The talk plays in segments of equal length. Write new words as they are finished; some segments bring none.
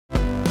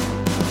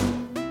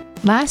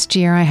Last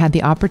year, I had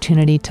the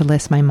opportunity to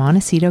list my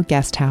Montecito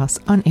guest house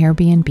on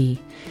Airbnb.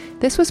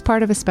 This was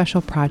part of a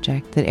special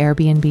project that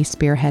Airbnb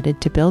spearheaded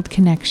to build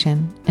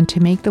connection and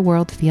to make the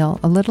world feel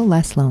a little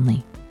less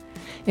lonely.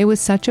 It was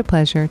such a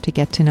pleasure to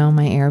get to know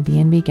my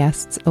Airbnb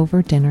guests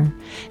over dinner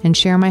and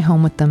share my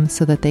home with them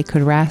so that they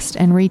could rest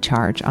and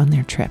recharge on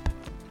their trip.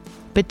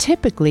 But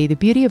typically, the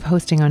beauty of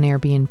hosting on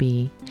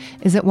Airbnb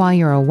is that while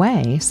you're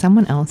away,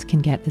 someone else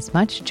can get as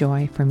much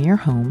joy from your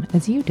home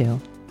as you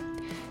do.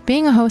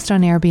 Being a host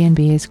on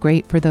Airbnb is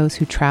great for those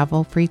who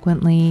travel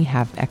frequently,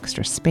 have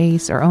extra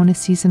space, or own a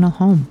seasonal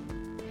home.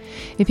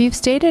 If you've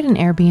stayed at an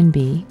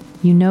Airbnb,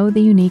 you know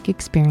the unique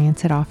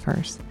experience it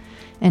offers.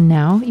 And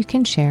now you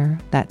can share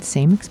that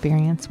same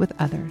experience with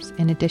others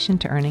in addition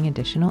to earning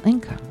additional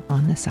income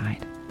on the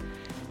side.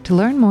 To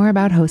learn more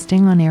about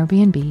hosting on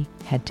Airbnb,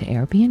 head to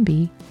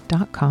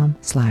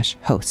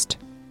airbnb.com/host.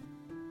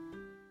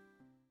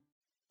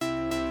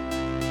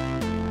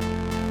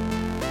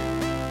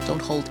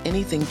 Don't hold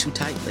anything too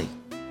tightly.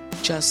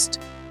 Just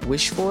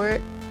wish for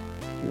it,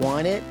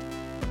 want it,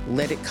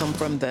 let it come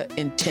from the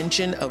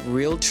intention of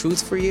real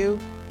truth for you,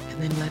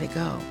 and then let it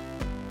go.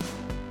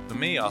 For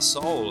me, our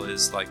soul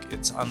is like,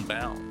 it's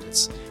unbound,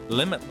 it's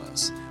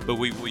limitless, but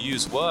we will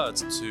use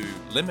words to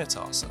limit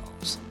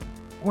ourselves.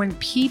 When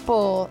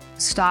people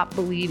stop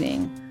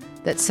believing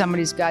that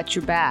somebody's got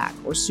your back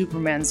or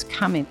Superman's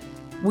coming,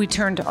 we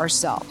turn to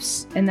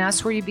ourselves, and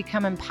that's where you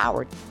become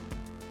empowered.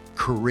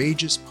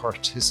 Courageous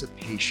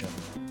participation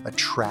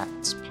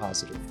attracts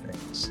positive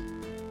things.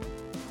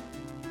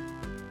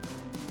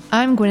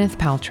 I'm Gwyneth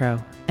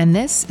Paltrow, and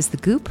this is the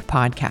Goop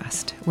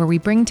Podcast, where we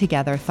bring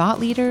together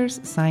thought leaders,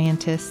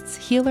 scientists,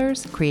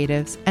 healers,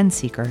 creatives, and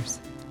seekers.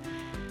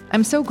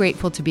 I'm so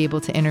grateful to be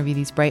able to interview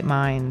these bright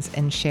minds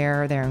and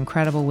share their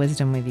incredible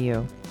wisdom with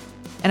you.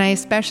 And I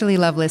especially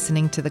love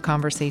listening to the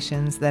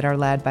conversations that are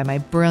led by my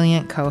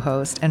brilliant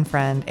co-host and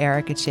friend,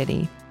 Erica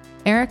Chitty.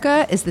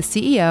 Erica is the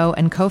CEO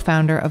and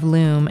co-founder of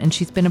Loom, and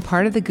she's been a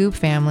part of the Goop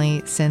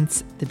family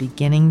since the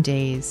beginning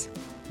days.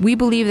 We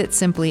believe that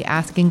simply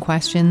asking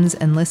questions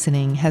and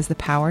listening has the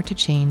power to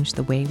change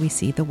the way we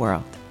see the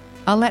world.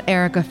 I'll let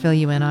Erica fill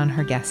you in on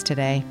her guest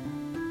today.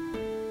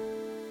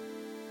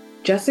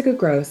 Jessica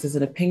Gross is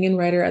an opinion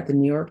writer at the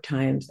New York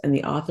Times and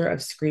the author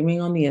of Screaming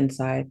on the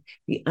Inside: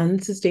 The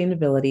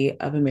Unsustainability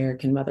of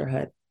American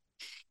Motherhood.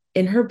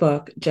 In her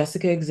book,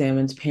 Jessica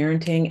examines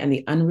parenting and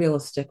the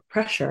unrealistic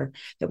pressure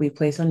that we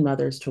place on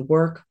mothers to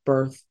work,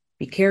 birth,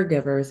 be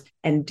caregivers,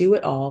 and do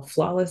it all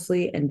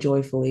flawlessly and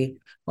joyfully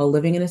while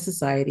living in a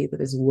society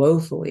that is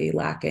woefully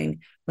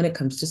lacking when it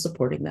comes to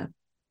supporting them.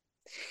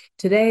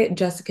 Today,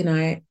 Jessica and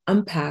I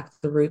unpack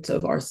the roots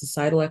of our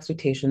societal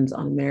expectations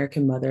on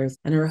American mothers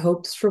and our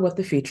hopes for what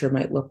the future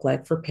might look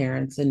like for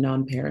parents and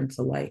non-parents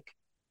alike.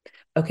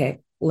 Okay,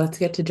 let's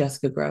get to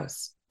Jessica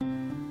Gross.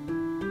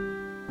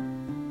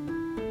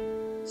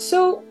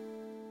 So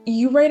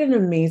you write an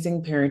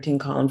amazing parenting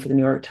column for the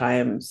New York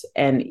Times,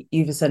 and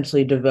you've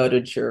essentially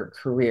devoted your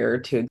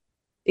career to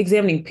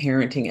examining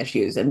parenting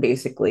issues and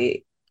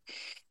basically,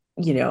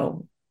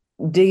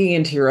 digging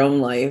into your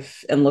own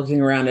life and looking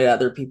around at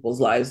other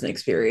people's lives and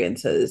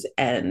experiences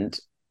and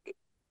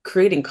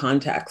creating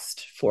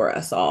context for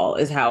us all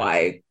is how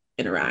I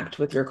interact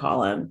with your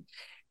column.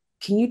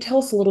 Can you tell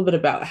us a little bit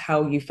about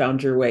how you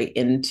found your way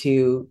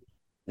into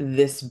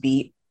this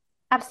beat?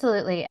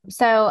 Absolutely.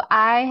 So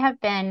I have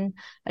been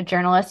a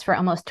journalist for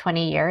almost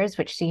 20 years,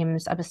 which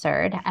seems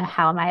absurd. And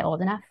how am I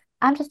old enough?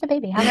 I'm just a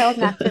baby. How am I old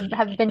enough to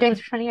have been doing this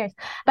for 20 years?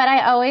 But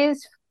I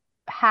always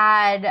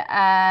had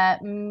a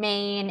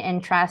main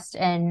interest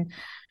in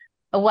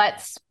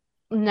what's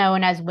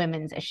known as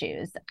women's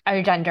issues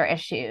or gender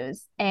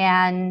issues.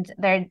 And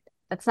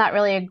that's not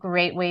really a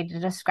great way to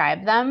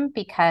describe them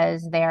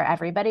because they are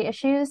everybody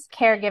issues.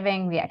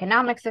 Caregiving, the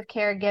economics of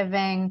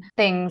caregiving,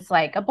 things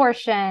like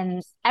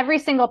abortion. Every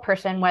single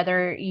person,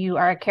 whether you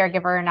are a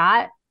caregiver or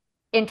not,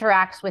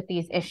 interacts with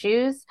these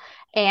issues,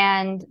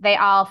 and they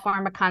all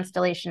form a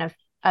constellation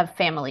of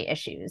family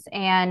issues.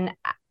 And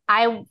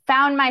I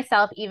found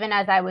myself, even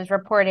as I was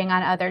reporting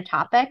on other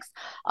topics,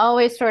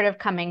 always sort of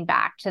coming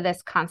back to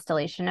this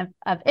constellation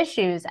of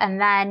issues.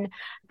 And then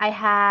I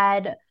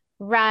had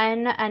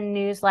run a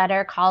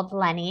newsletter called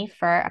Lenny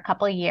for a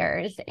couple of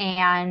years,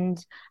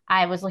 and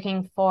I was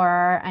looking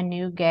for a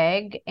new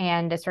gig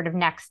and a sort of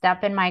next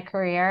step in my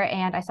career.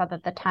 And I saw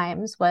that the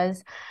Times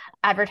was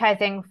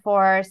advertising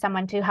for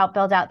someone to help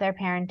build out their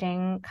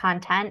parenting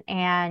content.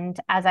 And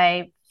as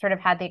I sort of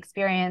had the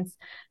experience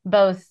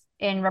both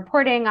in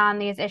reporting on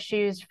these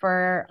issues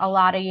for a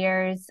lot of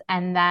years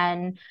and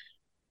then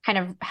kind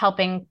of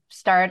helping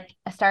start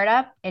a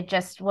startup, it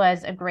just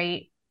was a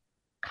great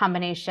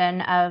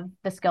combination of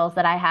the skills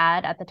that I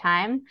had at the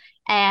time.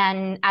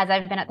 And as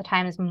I've been at the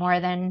Times more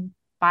than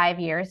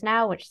 5 years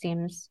now, which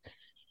seems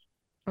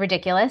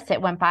ridiculous,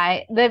 it went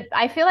by.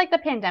 I feel like the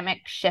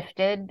pandemic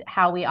shifted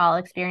how we all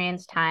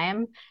experience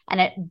time,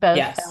 and it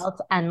both felt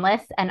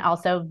endless and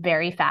also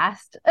very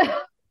fast.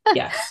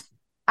 Yes.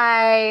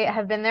 I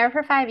have been there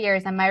for 5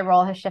 years, and my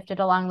role has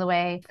shifted along the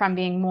way from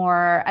being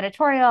more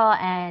editorial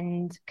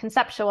and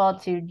conceptual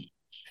to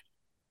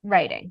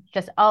writing,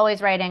 just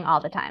always writing all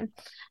the time.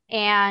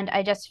 And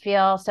I just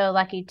feel so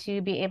lucky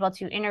to be able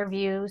to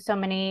interview so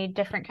many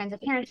different kinds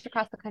of parents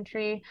across the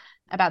country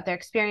about their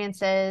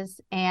experiences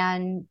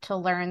and to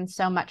learn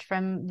so much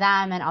from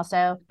them, and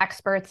also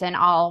experts in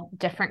all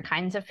different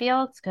kinds of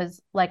fields. Because,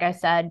 like I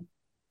said,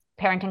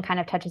 parenting kind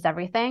of touches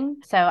everything.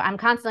 So I'm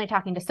constantly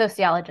talking to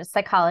sociologists,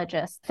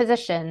 psychologists,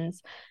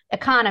 physicians,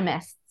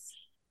 economists.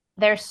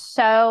 There's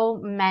so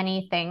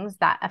many things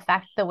that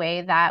affect the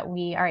way that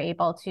we are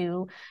able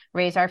to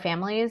raise our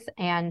families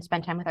and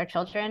spend time with our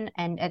children.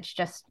 And it's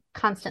just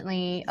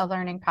constantly a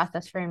learning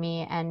process for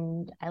me,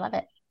 and I love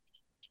it.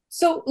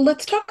 So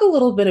let's talk a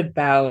little bit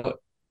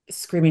about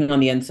screaming on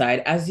the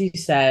inside. As you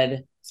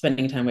said,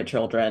 spending time with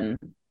children,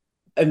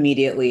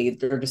 immediately,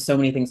 there are just so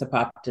many things that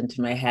popped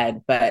into my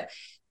head. But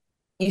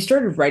you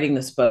started writing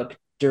this book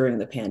during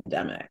the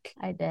pandemic.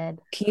 I did.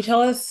 Can you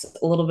tell us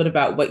a little bit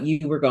about what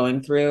you were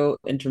going through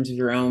in terms of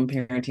your own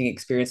parenting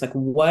experience? Like,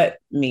 what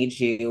made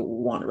you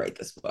want to write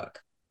this book?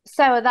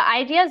 So the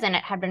ideas in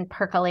it had been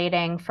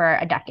percolating for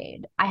a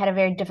decade. I had a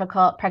very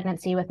difficult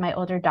pregnancy with my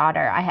older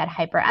daughter. I had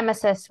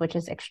hyperemesis, which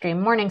is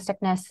extreme morning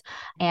sickness,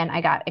 and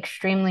I got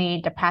extremely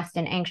depressed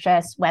and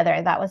anxious.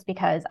 Whether that was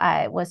because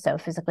I was so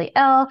physically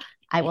ill,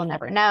 I will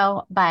never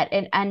know, but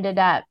it ended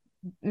up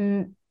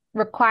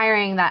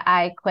requiring that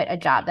I quit a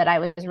job that I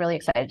was really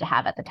excited to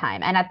have at the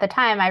time. And at the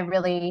time, I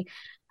really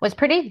was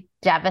pretty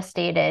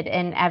devastated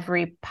in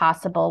every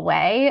possible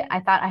way.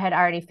 I thought I had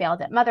already failed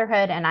at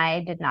motherhood, and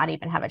I did not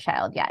even have a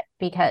child yet,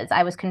 because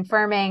I was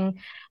confirming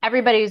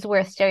everybody's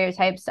worst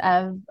stereotypes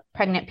of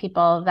pregnant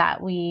people,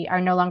 that we are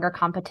no longer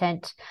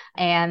competent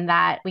and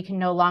that we can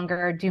no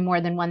longer do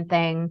more than one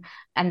thing,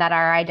 and that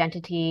our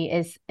identity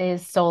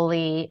is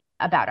solely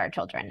about our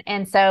children.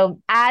 And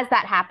so as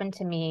that happened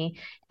to me,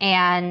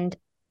 and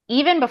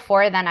even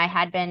before then, I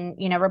had been,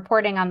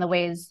 reporting on the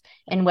ways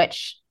in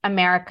which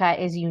America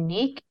is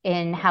unique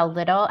in how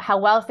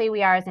wealthy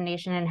we are as a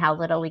nation and how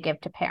little we give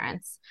to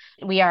parents.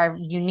 We are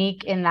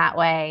unique in that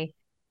way.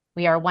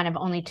 We are one of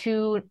only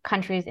 2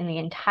 countries in the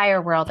entire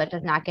world that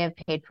does not give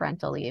paid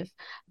parental leave.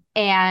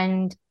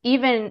 And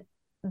even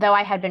though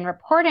I had been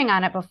reporting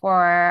on it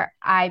before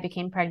I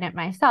became pregnant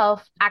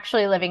myself,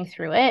 actually living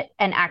through it,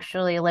 and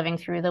actually living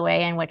through the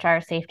way in which our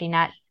safety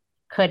net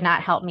could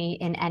not help me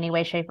in any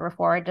way, shape, or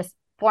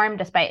form,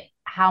 despite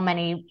how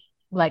many,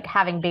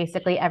 having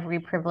basically every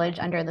privilege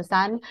under the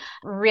sun,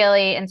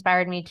 really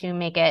inspired me to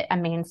make it a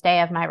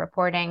mainstay of my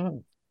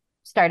reporting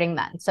starting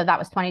then. So that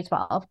was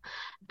 2012.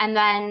 And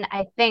then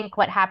I think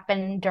what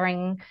happened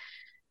during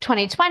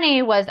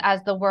 2020 was,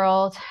 as the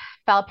world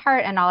fell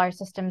apart and all our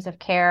systems of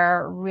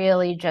care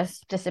really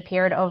just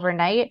disappeared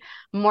overnight,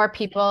 more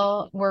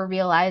people were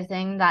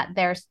realizing that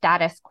their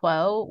status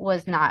quo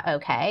was not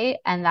okay,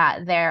 and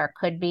that there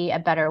could be a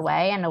better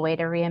way and a way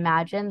to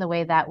reimagine the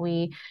way that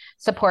we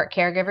support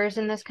caregivers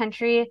in this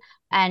country.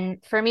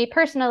 And for me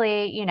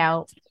personally,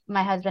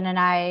 my husband and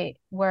I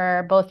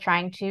were both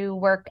trying to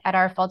work at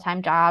our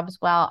full-time jobs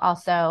while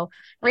also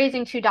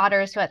raising 2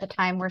 daughters who at the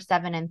time were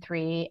 7 and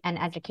 3, and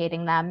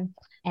educating them.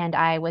 And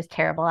I was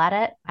terrible at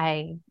it.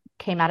 I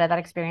came out of that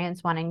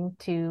experience wanting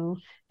to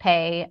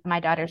pay my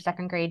daughter's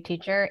 2nd grade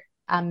teacher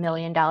 $1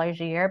 million a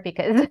year,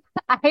 because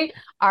I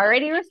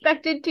already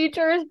respected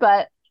teachers,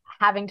 but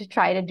having to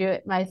try to do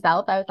it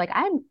myself, I was like,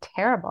 I'm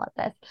terrible at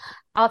this.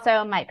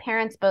 Also, my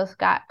parents both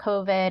got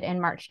COVID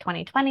in March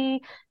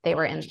 2020. They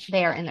are in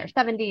their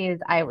 70s.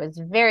 I was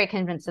very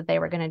convinced that they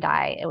were going to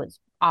die. It was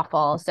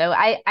awful. So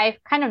I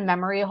kind of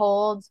memory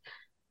hold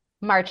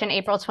March and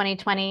April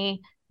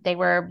 2020. They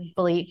were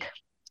bleak.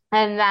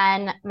 And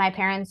then my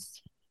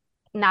parents,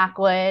 knock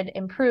wood,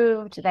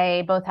 improved.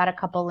 They both had a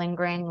couple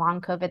lingering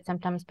long COVID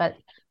symptoms, but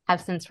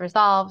have since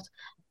resolved.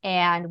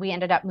 And we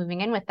ended up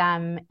moving in with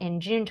them in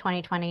June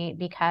 2020,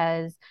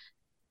 because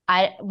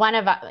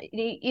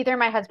either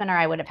my husband or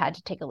I would have had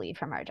to take a leave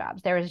from our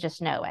jobs. There was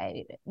just no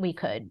way we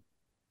could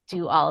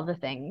do all of the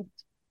things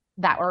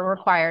that were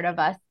required of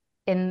us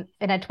in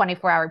a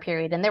 24-hour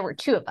period. And there were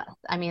 2 of us.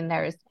 I mean,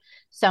 there's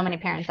so many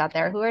parents out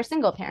there who are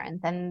single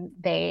parents, and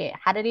they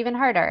had it even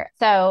harder.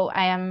 So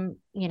I am,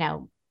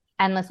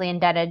 endlessly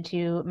indebted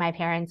to my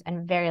parents,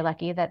 and very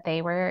lucky that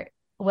they were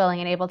willing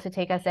and able to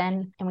take us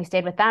in. And we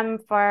stayed with them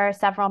for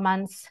several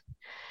months.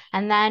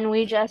 And then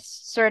we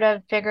just sort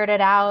of figured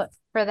it out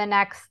for the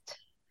next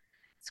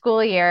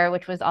school year,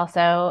 which was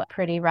also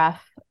pretty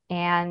rough.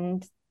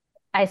 And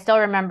I still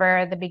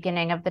remember the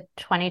beginning of the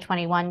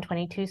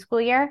 2021-22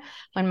 school year,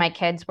 when my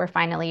kids were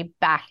finally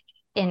back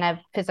in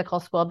a physical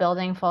school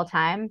building full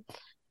time,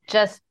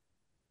 just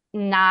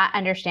not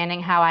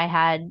understanding how I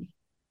had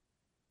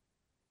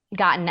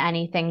gotten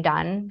anything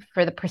done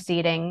for the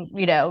preceding,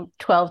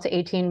 12 to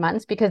 18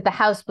 months, because the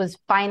house was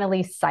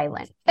finally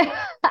silent.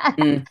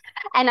 And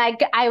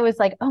I was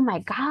like, oh my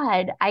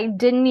God, I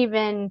didn't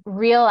even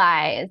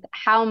realize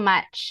how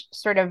much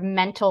sort of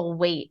mental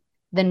weight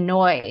the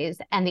noise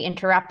and the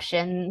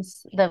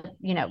interruptions,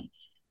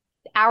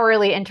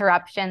 hourly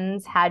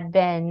interruptions had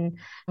been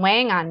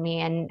weighing on me,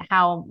 and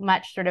how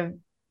much sort of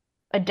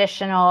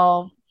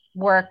additional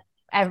work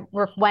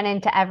went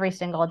into every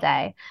single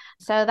day.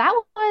 So that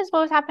was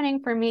what was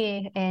happening for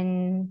me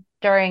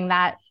during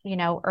that,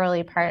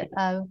 early part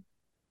of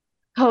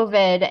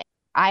COVID.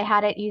 I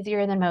had it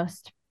easier than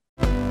most.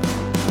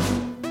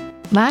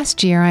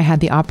 Last year, I had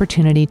the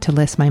opportunity to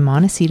list my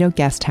Montecito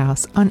guest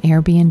house on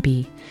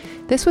Airbnb.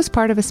 This was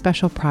part of a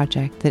special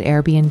project that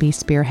Airbnb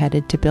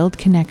spearheaded to build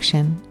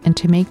connection and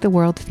to make the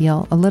world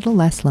feel a little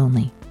less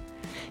lonely.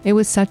 It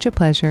was such a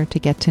pleasure to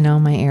get to know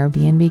my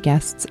Airbnb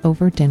guests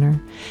over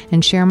dinner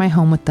and share my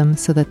home with them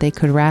so that they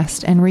could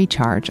rest and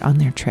recharge on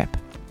their trip.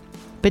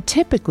 But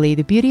typically,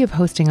 the beauty of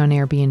hosting on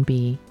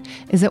Airbnb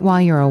is that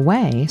while you're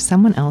away,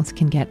 someone else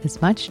can get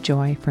as much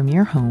joy from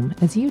your home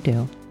as you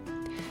do.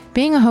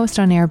 Being a host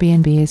on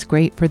Airbnb is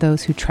great for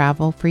those who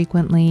travel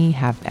frequently,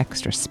 have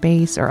extra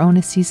space, or own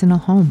a seasonal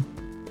home.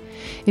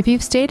 If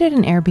you've stayed at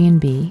an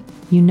Airbnb,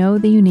 you know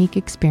the unique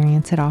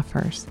experience it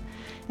offers.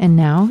 And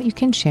now you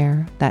can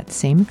share that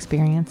same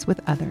experience with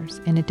others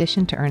in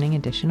addition to earning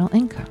additional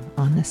income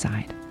on the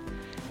side.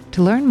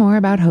 To learn more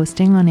about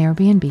hosting on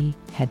Airbnb,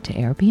 head to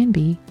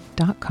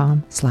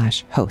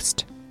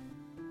airbnb.com/host.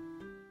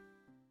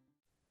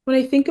 When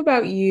I think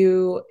about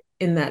you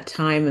in that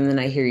time, and then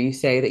I hear you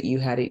say that you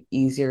had it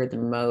easier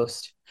than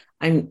most,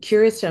 I'm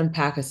curious to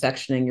unpack a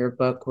section in your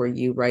book where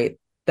you write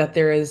that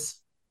there is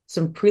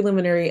some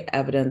preliminary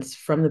evidence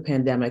from the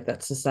pandemic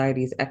that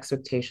society's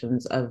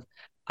expectations of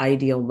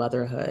ideal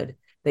motherhood,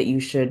 that you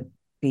should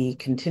be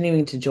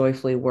continuing to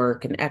joyfully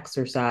work and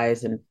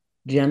exercise and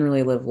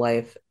generally live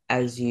life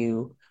as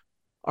you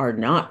are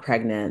not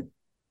pregnant,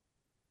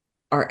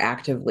 are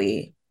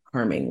actively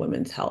harming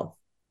women's health.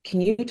 Can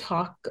you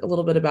talk a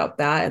little bit about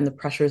that and the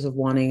pressures of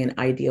wanting an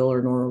ideal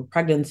or normal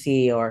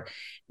pregnancy or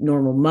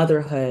normal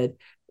motherhood?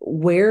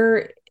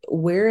 Where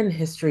in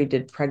history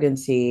did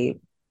pregnancy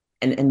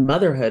and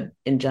motherhood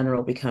in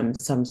general become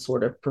some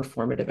sort of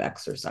performative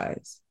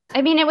exercise?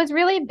 I mean, it was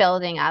really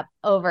building up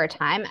over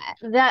time.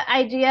 The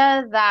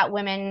idea that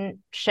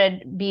women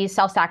should be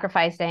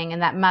self-sacrificing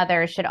and that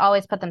mothers should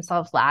always put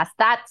themselves last,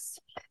 that's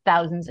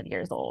thousands of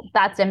years old.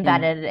 That's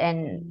embedded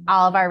in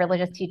all of our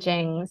religious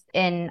teachings,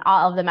 in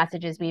all of the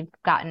messages we've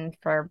gotten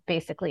for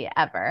basically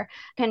ever.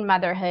 And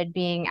motherhood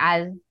being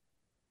as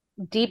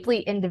deeply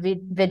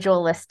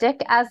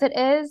individualistic as it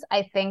is,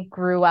 I think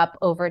grew up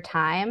over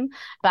time.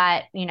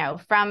 But,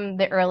 from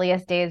the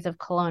earliest days of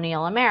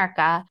colonial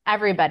America,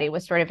 everybody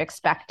was sort of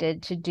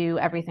expected to do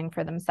everything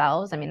for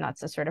themselves. I mean,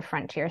 that's a sort of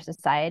frontier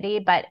society.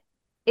 But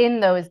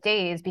in those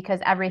days, because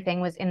everything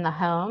was in the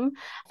home,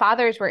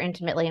 fathers were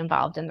intimately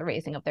involved in the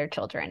raising of their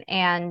children.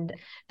 And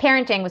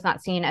parenting was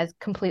not seen as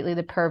completely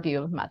the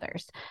purview of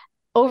mothers.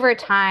 Over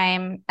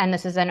time, and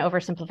this is an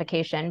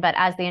oversimplification, but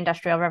as the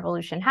Industrial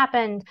Revolution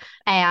happened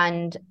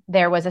and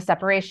there was a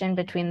separation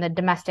between the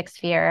domestic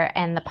sphere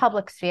and the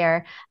public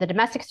sphere, the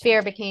domestic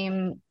sphere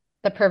became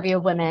the purview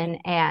of women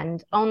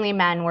and only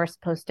men were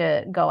supposed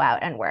to go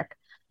out and work.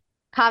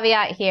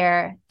 Caveat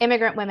here,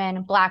 immigrant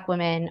women, Black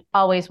women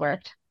always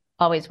worked.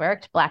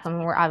 Black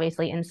women were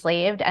obviously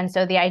enslaved. And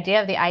so the idea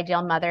of the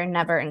ideal mother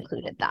never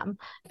included them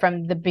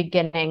from the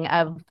beginning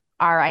of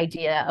our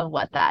idea of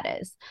what that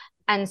is.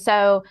 And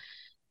so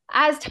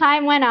as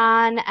time went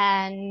on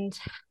and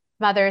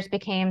mothers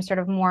became sort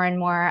of more and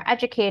more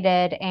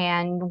educated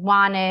and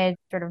wanted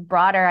sort of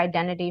broader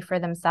identity for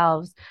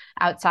themselves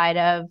outside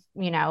of,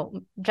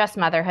 just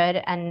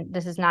motherhood. And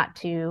this is not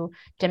to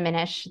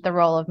diminish the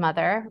role of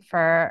mother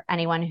for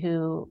anyone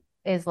who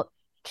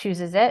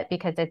chooses it,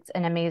 because it's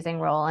an amazing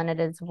role and it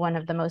is one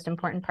of the most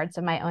important parts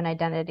of my own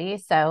identity.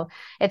 So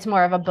it's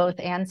more of a both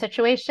and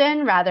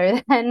situation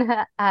rather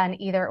than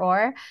an either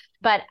or.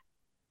 But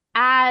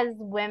as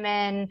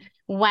women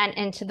went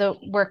into the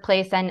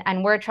workplace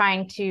and we're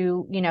trying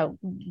to,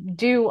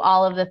 do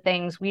all of the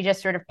things, we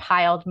just sort of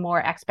piled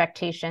more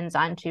expectations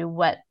onto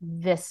what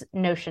this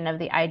notion of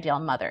the ideal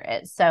mother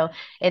is. So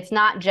it's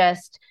not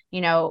just,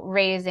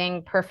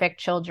 raising perfect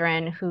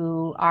children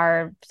who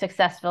are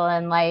successful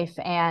in life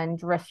and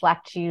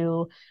reflect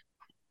your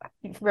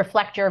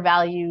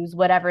values,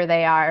 whatever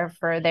they are,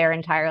 for their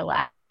entire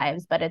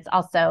lives, but it's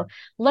also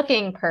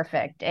looking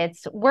perfect.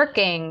 It's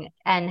working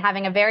and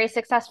having a very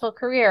successful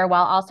career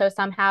while also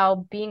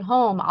somehow being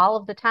home all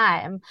of the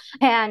time.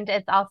 And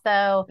it's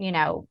also,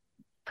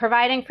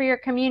 providing for your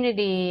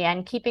community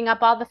and keeping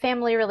up all the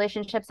family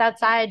relationships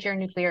outside your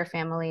nuclear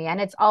family.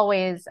 And it's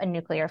always a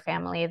nuclear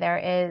family.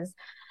 There is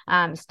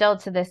still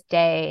to this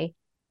day,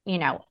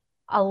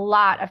 a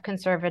lot of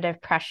conservative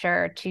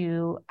pressure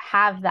to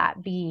have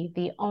that be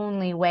the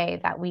only way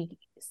that we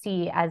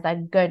see as a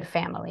good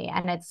family.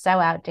 And it's so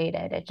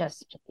outdated. It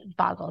just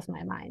boggles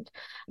my mind.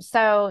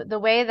 So the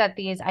way that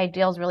these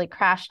ideals really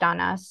crashed on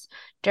us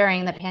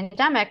during the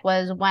pandemic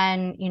was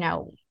when,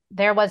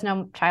 there was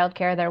no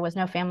childcare, there was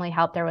no family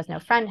help, there was no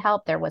friend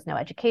help, there was no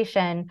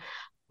education.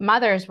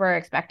 Mothers were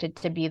expected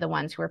to be the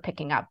ones who were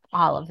picking up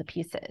all of the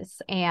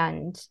pieces.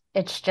 And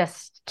it's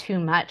just too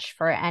much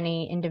for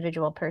any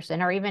individual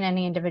person or even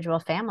any individual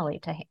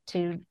family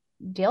to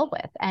deal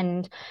with.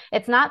 And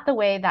it's not the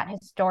way that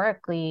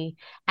historically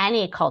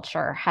any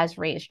culture has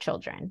raised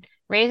children.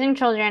 Raising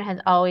children has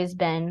always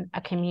been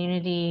a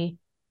community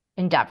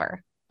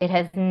endeavor. It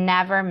has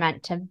never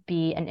meant to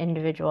be an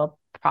individual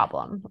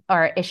problem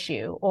or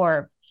issue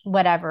or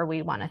whatever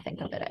we want to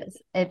think of it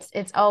as.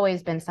 It's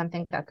always been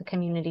something that the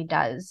community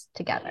does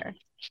together.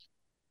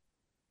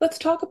 Let's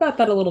talk about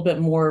that a little bit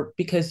more,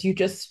 because you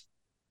just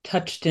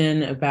touched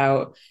in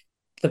about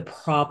the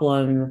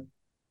problem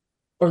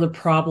or the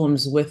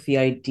problems with the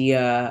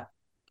idea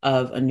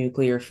of a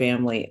nuclear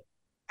family.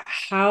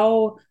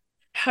 How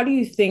do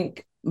you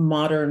think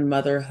modern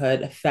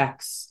motherhood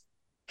affects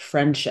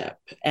friendship,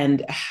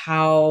 and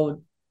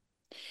how,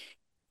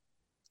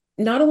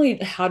 not only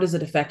how does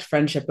it affect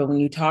friendship, but when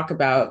you talk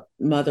about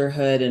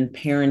motherhood and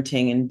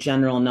parenting in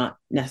general, not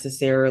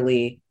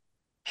necessarily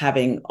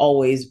having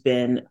always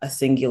been a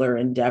singular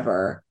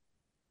endeavor,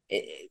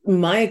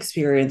 my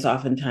experience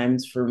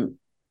oftentimes for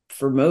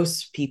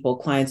most people,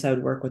 clients I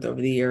would work with over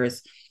the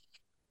years,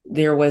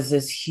 there was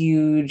this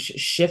huge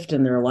shift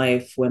in their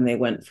life when they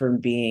went from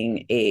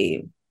being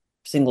a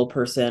single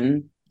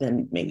person,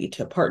 then maybe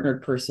to a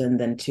partnered person,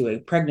 then to a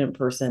pregnant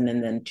person,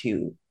 and then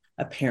to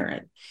a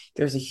parent.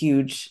 There's a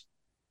huge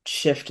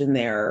shift in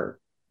their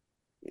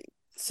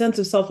sense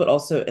of self, but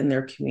also in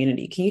their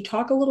community. Can you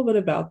talk a little bit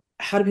about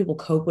how do people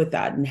cope with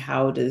that, and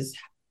how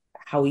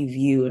we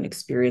view and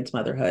experience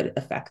motherhood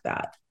affect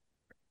that?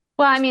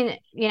 Well, I mean,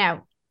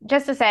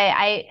 just to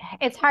say,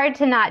 it's hard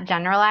to not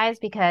generalize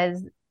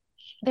because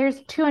there's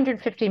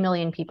 250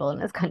 million people in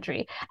this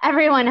country.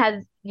 Everyone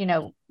has,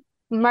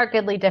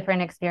 markedly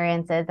different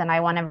experiences, and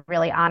I want to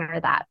really honor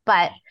that.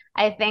 But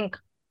I think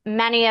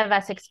many of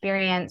us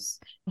experience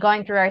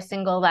going through our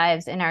single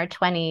lives in our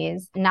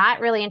 20s, not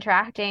really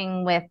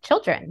interacting with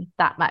children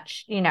that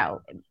much.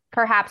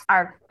 Perhaps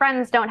our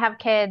friends don't have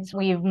kids.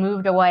 We've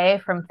moved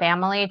away from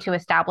family to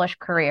establish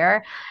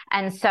career.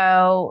 And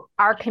so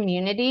our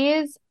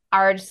communities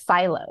are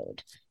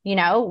siloed.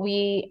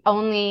 We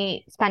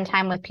only spend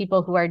time with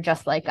people who are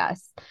just like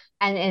us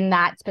and in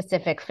that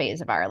specific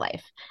phase of our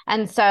life.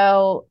 And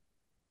so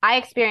I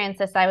experienced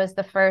this. I was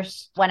the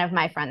first one of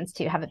my friends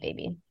to have a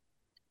baby.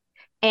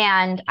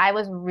 And I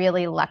was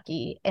really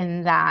lucky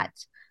in that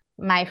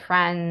my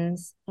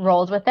friends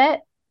rolled with it.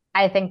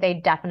 I think they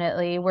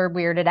definitely were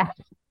weirded out.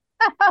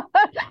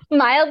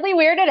 Mildly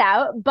weirded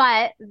out,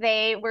 but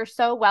they were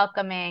so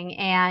welcoming,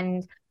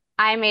 and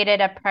I made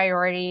it a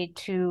priority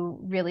to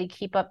really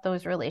keep up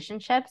those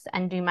relationships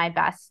and do my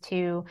best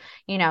to,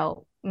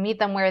 meet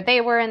them where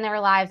they were in their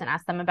lives and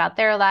ask them about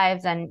their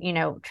lives and,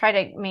 try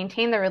to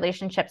maintain the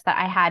relationships that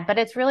I had. But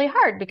it's really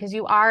hard because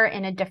you are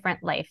in a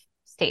different life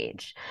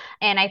stage.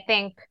 And I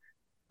think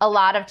a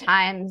lot of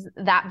times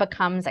that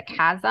becomes a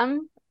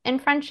chasm in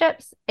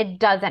friendships. It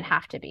doesn't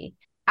have to be.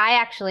 I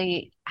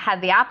actually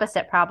had the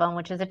opposite problem,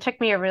 which is it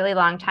took me a really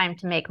long time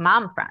to make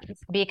mom friends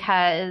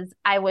because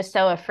I was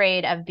so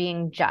afraid of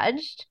being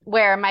judged.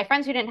 Where my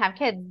friends who didn't have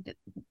kids,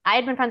 I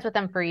had been friends with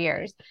them for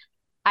years.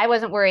 I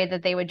wasn't worried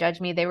that they would judge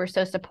me. They were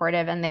so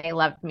supportive and they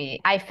loved me.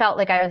 I felt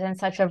like I was in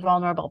such a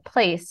vulnerable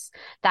place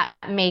that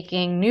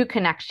making new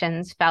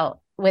connections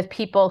felt with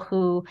people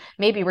who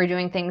maybe were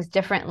doing things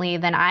differently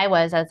than I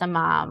was as a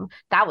mom.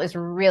 That was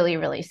really,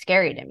 really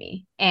scary to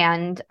me.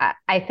 And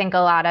I think a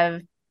lot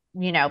of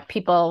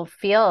people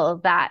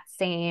feel that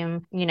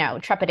same,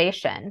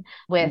 trepidation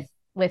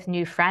with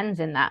new friends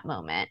in that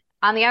moment.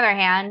 On the other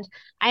hand,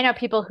 I know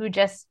people who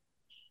just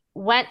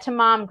went to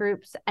mom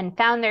groups and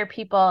found their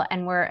people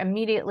and were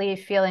immediately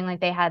feeling like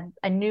they had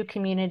a new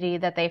community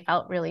that they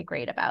felt really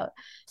great about.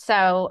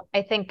 So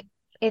I think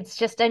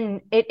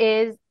it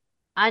is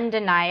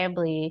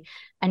undeniably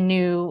a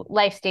new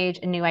life stage,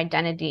 a new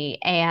identity.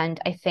 And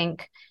I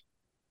think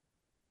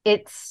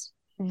it's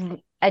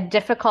a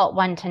difficult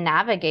one to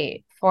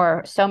navigate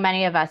for so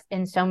many of us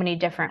in so many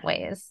different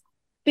ways.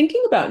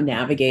 Thinking about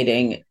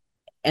navigating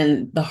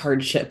and the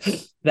hardship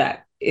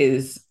that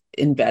is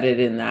embedded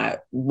in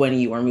that when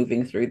you are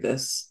moving through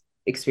this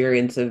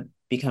experience of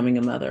becoming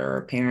a mother or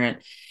a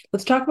parent,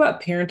 let's talk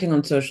about parenting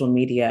on social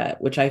media,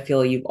 which I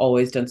feel you've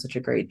always done such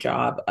a great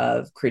job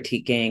of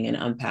critiquing and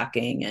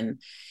unpacking and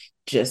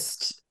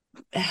just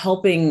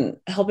helping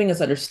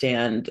us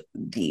understand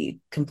the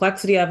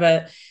complexity of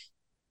it,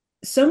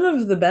 some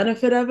of the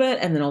benefit of it,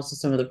 and then also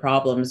some of the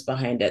problems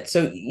behind it.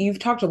 So you've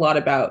talked a lot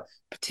about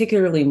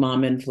particularly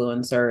mom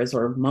influencers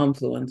or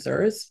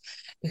momfluencers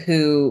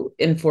who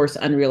enforce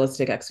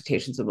unrealistic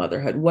expectations of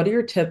motherhood. What are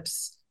your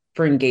tips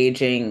for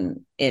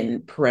engaging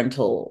in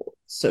parental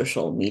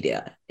social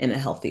media in a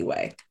healthy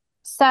way?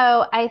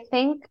 So I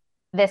think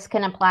this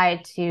can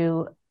apply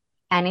to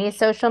any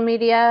social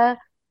media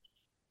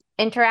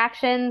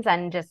interactions,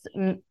 and just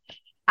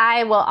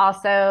I will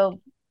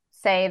also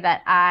say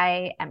that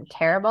I am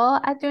terrible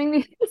at doing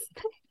these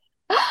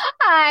things.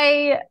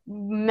 I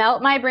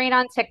melt my brain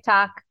on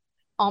TikTok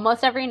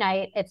almost every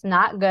night. It's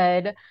not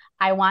good.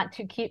 I want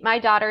to keep my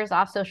daughters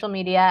off social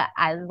media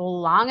as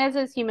long as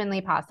is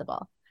humanly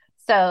possible.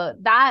 So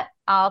that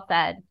all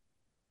said,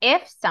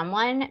 if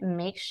someone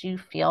makes you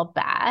feel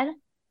bad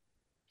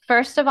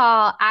First of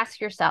all,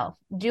 ask yourself,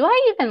 do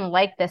I even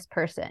like this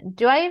person?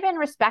 Do I even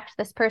respect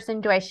this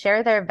person? Do I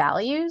share their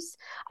values?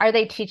 Are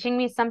they teaching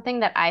me something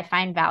that I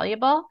find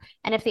valuable?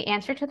 And if the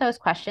answer to those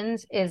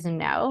questions is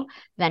no,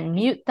 then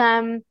mute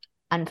them,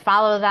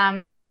 unfollow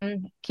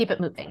them, keep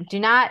it moving. Do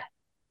not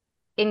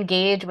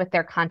engage with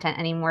their content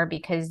anymore,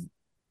 because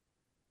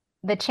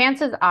the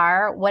chances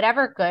are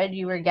whatever good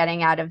you were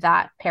getting out of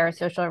that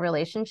parasocial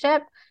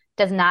relationship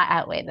does not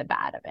outweigh the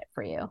bad of it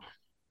for you.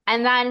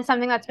 And then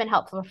something that's been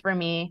helpful for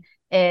me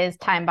is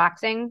time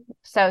boxing.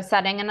 So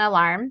setting an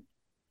alarm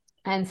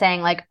and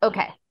saying like,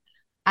 okay,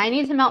 I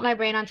need to melt my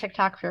brain on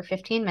TikTok for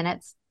 15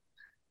 minutes.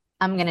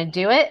 I'm going to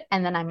do it.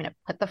 And then I'm going to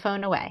put the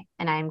phone away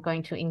and I'm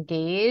going to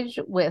engage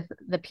with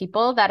the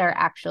people that are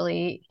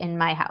actually in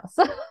my house.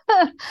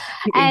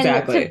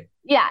 Exactly.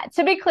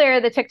 To be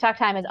clear, the TikTok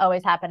time is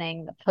always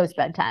happening post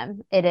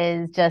bedtime. It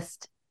is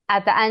just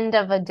at the end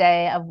of a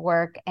day of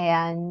work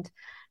and,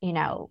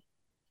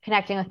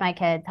 connecting with my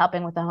kids,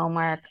 helping with the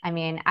homework. I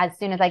mean, as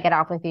soon as I get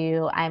off with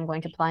you, I'm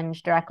going to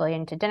plunge directly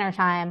into dinner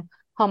time,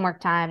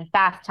 homework time,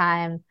 bath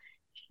time.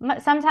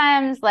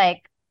 Sometimes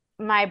like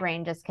my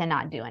brain just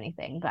cannot do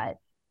anything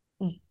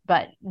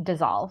but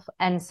dissolve.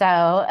 And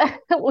so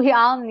we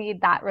all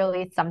need that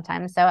release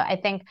sometimes. So I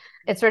think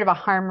it's sort of a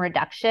harm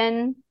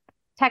reduction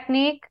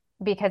technique,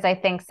 because I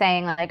think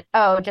saying like,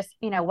 oh, just,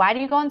 why do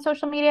you go on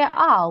social media?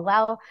 Oh,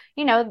 well,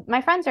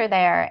 my friends are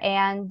there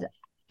and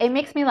it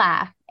makes me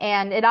laugh.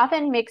 And it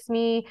often makes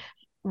me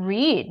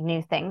read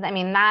new things. I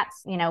mean,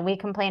 that's, we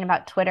complain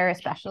about Twitter,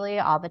 especially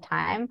all the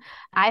time.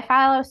 I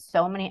follow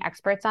so many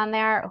experts on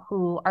there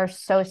who are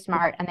so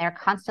smart and they're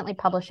constantly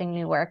publishing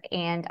new work,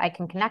 and I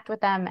can connect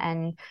with them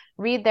and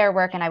read their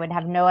work, and I would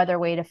have no other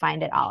way to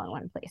find it all in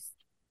one place.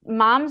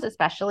 Moms,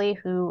 especially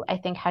who I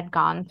think had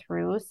gone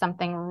through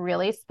something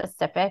really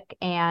specific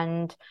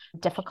and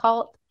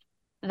difficult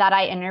that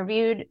I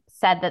interviewed,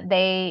 said that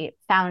they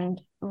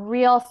found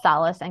real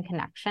solace and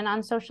connection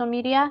on social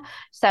media.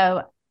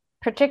 So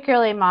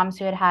particularly moms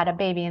who had had a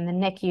baby in the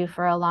NICU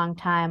for a long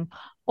time,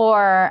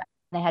 or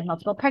they had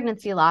multiple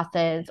pregnancy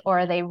losses,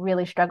 or they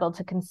really struggled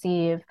to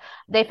conceive.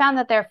 They found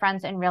that their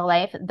friends in real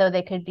life, though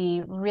they could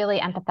be really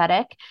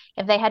empathetic,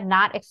 if they had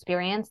not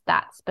experienced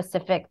that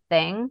specific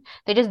thing,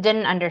 they just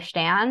didn't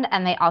understand.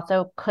 And they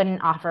also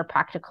couldn't offer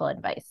practical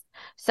advice.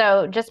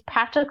 So just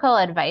practical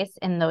advice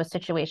in those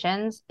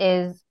situations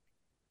is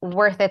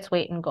worth its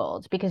weight in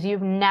gold, because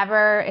you've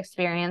never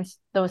experienced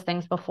those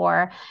things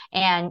before.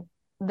 And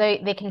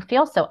they can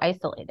feel so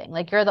isolating,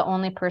 like you're the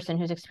only person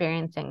who's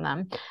experiencing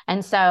them.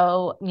 And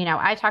so,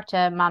 I talked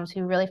to moms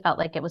who really felt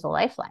like it was a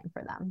lifeline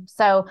for them.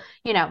 So,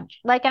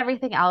 like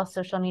everything else,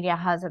 social media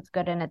has its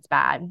good and its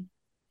bad.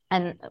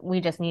 And we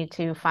just need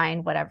to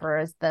find whatever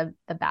is the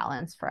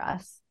balance for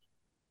us.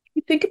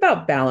 You think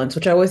about balance,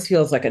 which always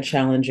feels like a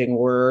challenging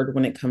word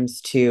when it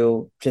comes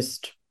to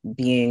just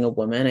being a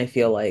woman. I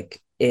feel like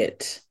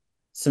it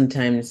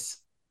sometimes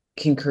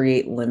can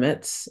create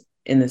limits,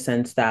 in the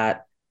sense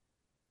that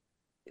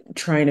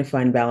trying to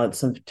find balance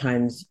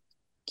sometimes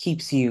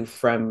keeps you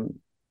from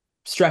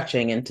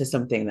stretching into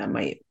something that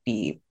might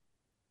be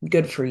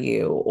good for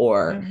you,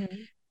 or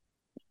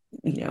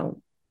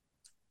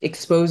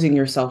exposing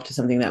yourself to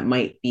something that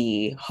might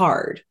be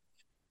hard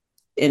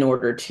in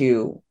order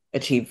to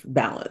achieve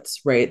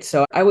balance, right?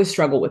 So I always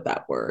struggle with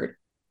that word.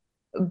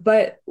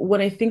 But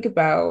when I think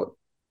about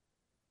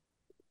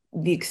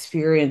the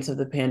experience of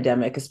the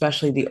pandemic,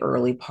 especially the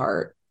early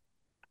part,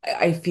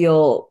 I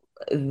feel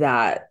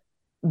that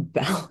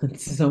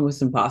balance is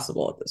almost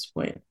impossible at this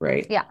point,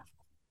 right? Yeah.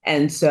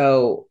 And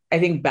so I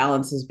think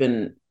balance has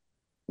been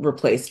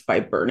replaced by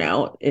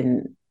burnout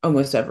in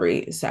almost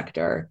every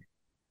sector.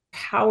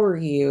 How are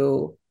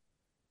you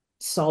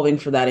solving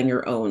for that in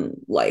your own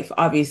life?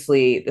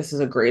 Obviously, this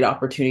is a great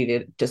opportunity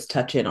to just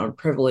touch in on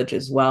privilege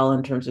as well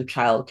in terms of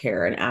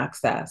childcare and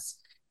access.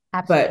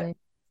 Absolutely.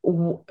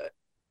 But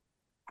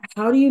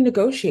how do you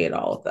negotiate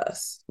all of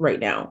this right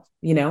now?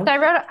 So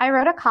I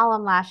wrote a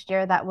column last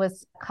year that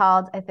was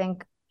called, I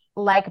think,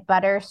 like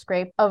butter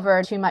scraped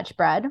over too much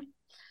bread.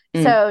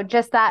 So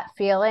just that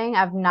feeling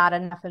of not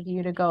enough of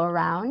you to go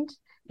around.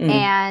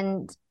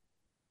 And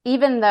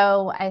even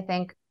though I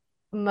think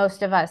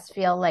most of us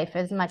feel life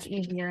is much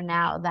easier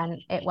now than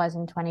it was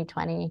in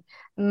 2020,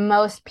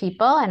 most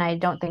people, and I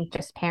don't think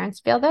just parents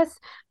feel this,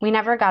 we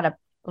never got a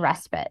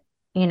respite.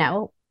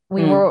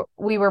 We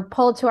were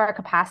pulled to our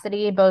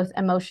capacity, both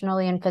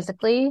emotionally and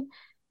physically.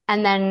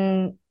 And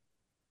then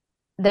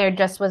there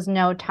just was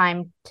no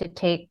time to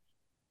take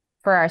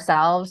for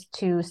ourselves,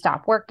 to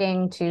stop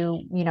working, to,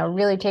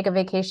 really take a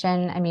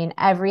vacation. I mean,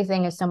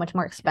 everything is so much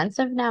more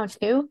expensive now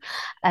too.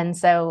 And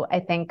so I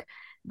think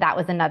that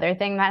was another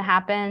thing that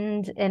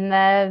happened in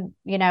the,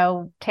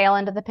 tail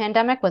end of the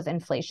pandemic, was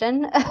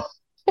inflation,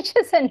 which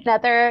is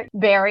another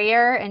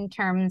barrier in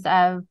terms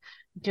of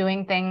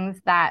doing things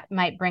that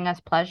might bring us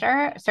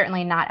pleasure.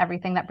 Certainly not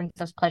everything that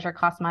brings us pleasure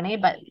costs money,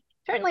 but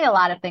certainly a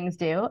lot of things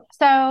do.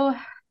 So,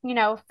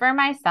 for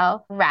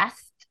myself,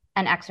 rest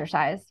and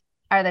exercise.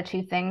 are the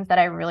two things that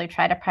I really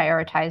try to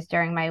prioritize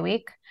during my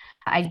week.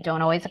 I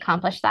don't always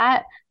accomplish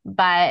that,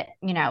 but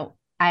I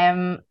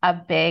am a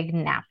big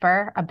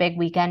napper, a big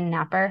weekend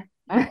napper.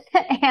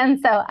 And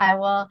so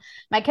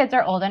my kids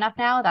are old enough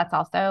now. That's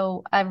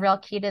also a real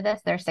key to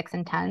this. They're 6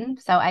 and 10.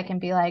 So I can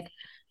be like,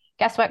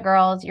 guess what,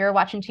 girls, you're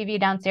watching TV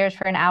downstairs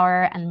for an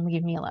hour and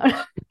leave me alone.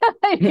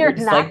 You're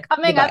not like,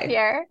 coming goodbye. Up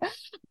here.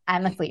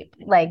 I'm asleep.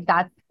 Like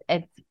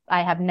I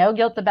have no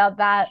guilt about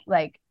that.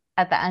 Like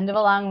at the end of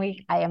a long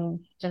week, I am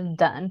just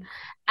done.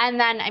 And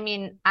then,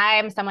 I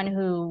am someone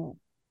who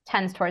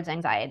tends towards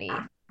anxiety.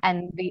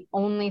 And the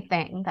only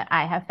thing that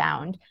I have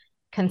found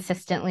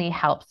consistently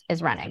helps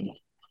is running.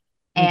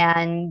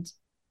 And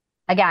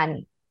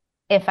again,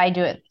 if I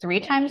do it 3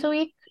 times a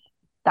week,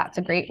 that's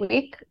a great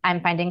week.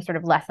 I'm finding sort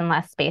of less and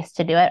less space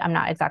to do it. I'm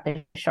not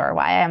exactly sure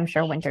why. I'm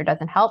sure winter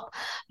doesn't help,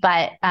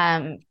 but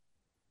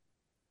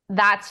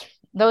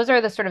those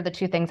are the sort of the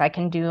 2 things I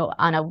can do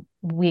on a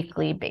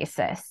weekly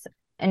basis.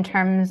 In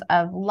terms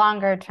of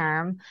longer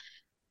term,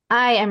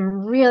 I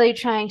am really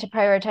trying to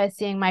prioritize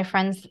seeing my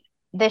friends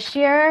this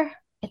year.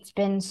 It's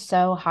been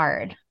so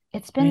hard.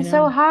 It's been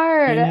so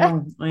hard.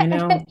 I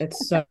know.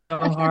 It's so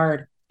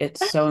hard.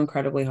 It's so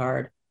incredibly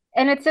hard.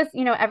 And it's just,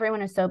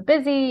 everyone is so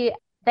busy.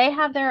 They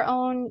have their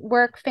own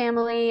work,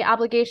 family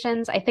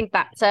obligations. I think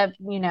that's a,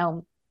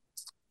 30s,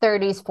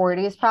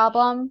 40s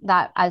problem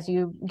that as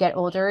you get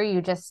older,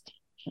 you just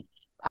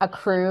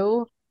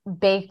accrue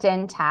baked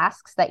in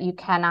tasks that you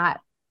cannot,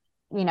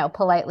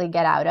 politely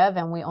get out of.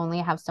 And we only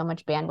have so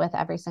much bandwidth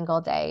every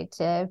single day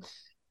to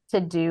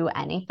do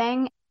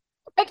anything.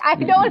 Like I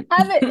don't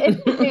have it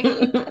in me.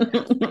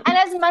 And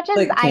as much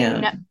as I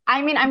know,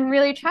 I'm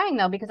really trying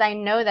though, because I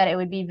know that it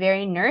would be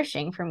very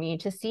nourishing for me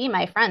to see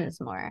my friends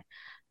more.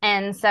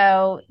 And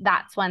so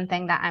that's one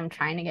thing that I'm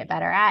trying to get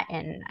better at.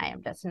 And I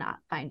am just not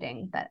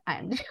finding that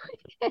I'm doing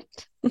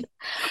it.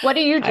 What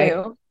do you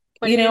do?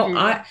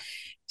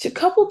 A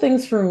couple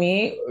things for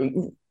me.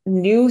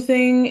 New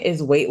thing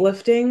is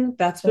weightlifting.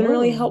 That's been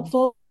really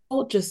helpful.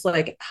 Just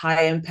like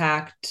high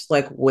impact,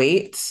 like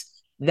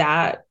weights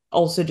that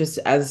also just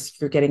as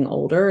you're getting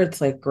older, it's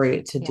like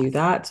great to do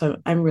that.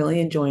 So I'm really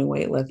enjoying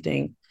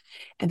weightlifting.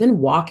 And then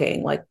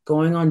walking, like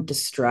going on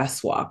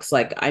distress walks.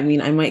 Like, I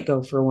might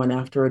go for one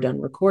after we're done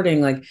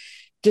recording, like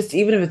just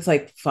even if it's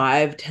like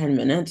 5-10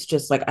 minutes,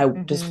 just like I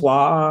just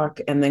walk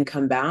and then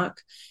come back.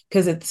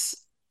 Cause it's,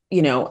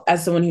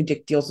 as someone who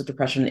deals with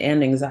depression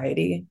and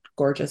anxiety,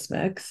 gorgeous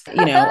mix,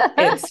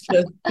 it's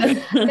just.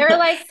 They're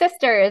like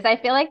sisters. I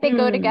feel like they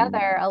go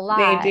together a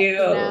lot. They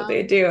do.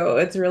 They do.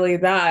 It's really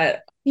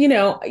that.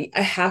 I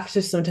have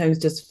to sometimes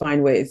just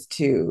find ways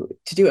to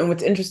do it. And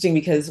what's interesting,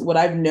 because what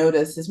I've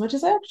noticed, as much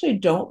as I actually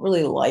don't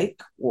really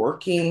like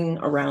working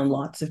around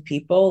lots of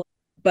people,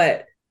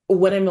 but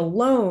when I'm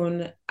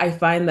alone, I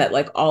find that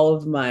like all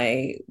of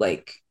my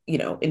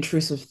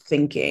intrusive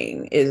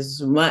thinking is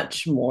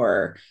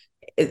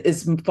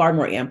far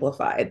more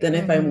amplified than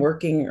if I'm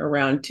working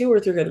around 2 or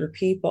 3 other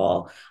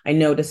people. I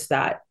notice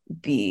that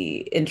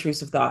the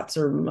intrusive thoughts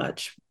are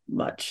much,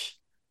 much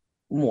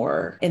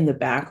more in the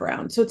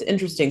background. So it's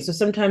interesting. So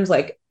sometimes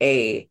like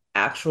a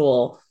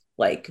actual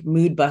like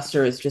mood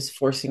buster is just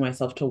forcing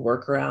myself to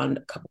work around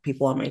a couple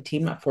people on my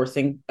team, not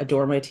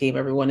adore my team.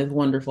 Everyone is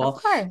wonderful,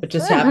 but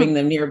just having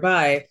them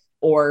nearby,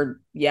 or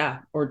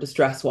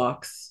distress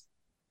walks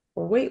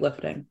or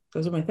weightlifting.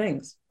 Those are my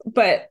things.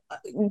 But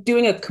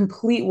doing a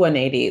complete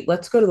 180,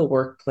 let's go to the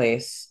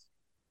workplace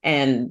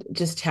and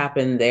just tap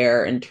in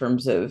there in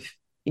terms of,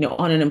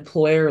 on an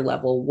employer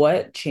level,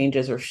 what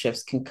changes or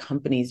shifts can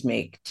companies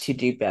make to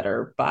do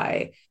better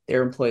by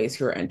their employees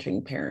who are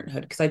entering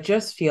parenthood? Because I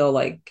just feel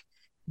like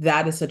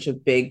that is such a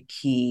big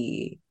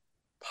key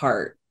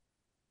part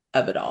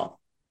of it all.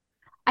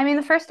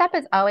 The first step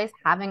is always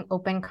having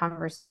open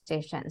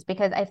conversations,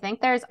 because I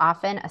think there's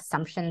often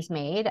assumptions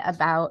made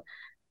about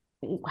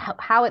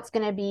how it's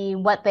going to be,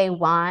 what they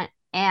want.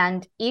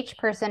 And each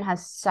person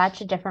has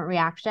such a different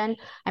reaction.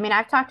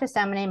 I've talked to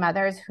so many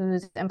mothers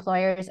whose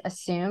employers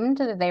assumed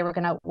that they were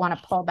going to want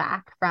to pull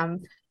back from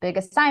big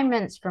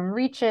assignments, from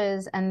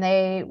reaches. And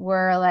they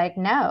were like,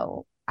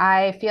 no,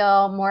 I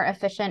feel more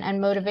efficient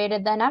and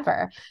motivated than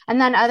ever. And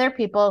then other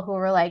people who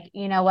were like,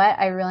 you know what,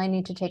 I really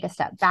need to take a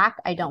step back.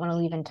 I don't want to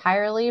leave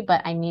entirely,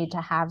 but I need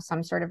to have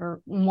some sort of a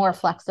more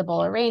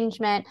flexible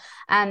arrangement.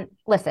 And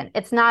listen,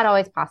 it's not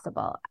always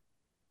possible.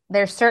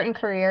 There's certain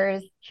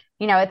careers,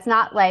 it's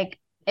not like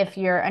if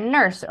you're a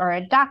nurse or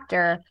a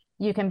doctor,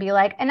 you can be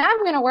like, and I'm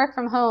going to work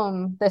from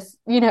home this,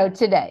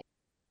 today.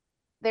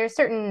 There's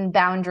certain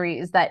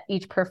boundaries that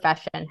each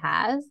profession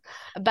has.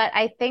 But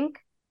I think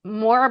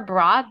more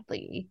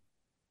broadly,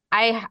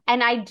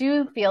 I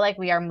do feel like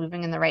we are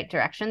moving in the right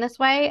direction this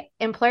way.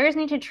 Employers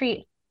need to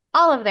treat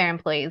all of their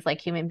employees like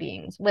human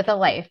beings with a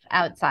life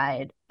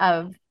outside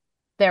of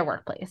their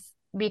workplace,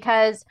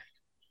 because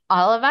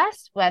all of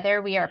us,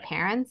 whether we are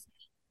parents,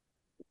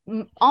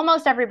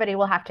 almost everybody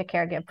will have to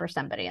caregive for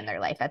somebody in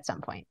their life at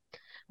some point,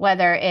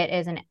 whether it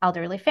is an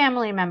elderly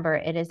family member,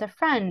 it is a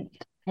friend,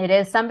 it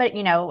is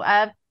somebody,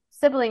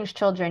 siblings,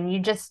 children.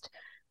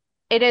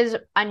 It is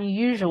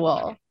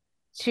unusual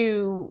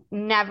to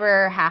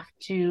never have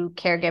to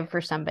caregive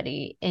for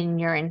somebody in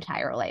your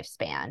entire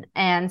lifespan.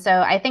 And so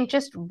I think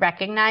just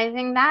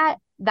recognizing that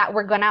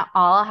we're going to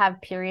all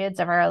have periods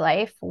of our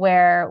life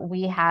where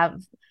we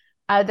have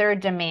other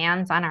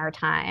demands on our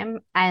time.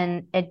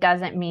 And it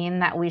doesn't mean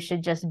that we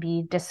should just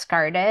be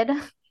discarded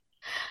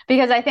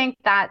because I think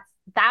that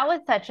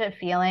was such a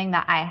feeling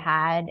that I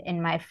had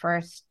in my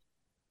first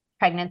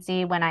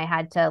pregnancy when I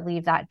had to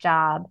leave that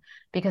job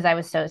because I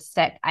was so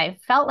sick. I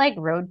felt like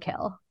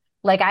roadkill.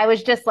 Like I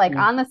was just like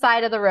on the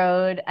side of the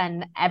road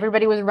and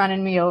everybody was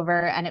running me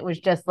over and it was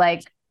just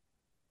like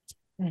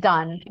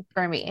done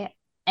for me.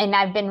 And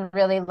I've been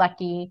really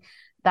lucky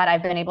that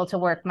I've been able to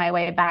work my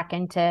way back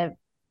into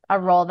a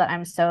role that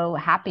I'm so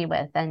happy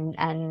with.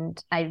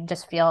 And I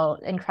just feel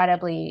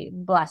incredibly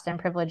blessed and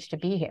privileged to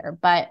be here.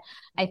 But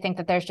I think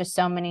that there's just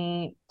so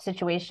many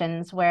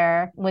situations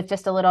where with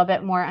just a little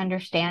bit more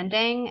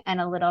understanding and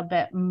a little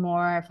bit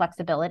more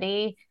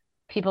flexibility,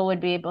 people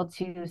would be able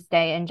to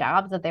stay in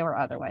jobs that they were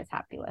otherwise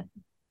happy with.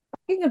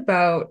 Talking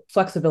about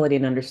flexibility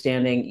and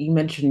understanding, you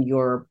mentioned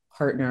your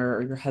partner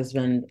or your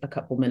husband a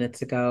couple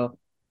minutes ago,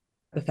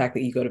 the fact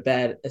that you go to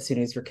bed as soon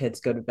as your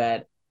kids go to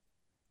bed.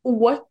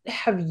 What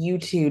have you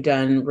two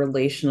done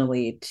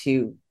relationally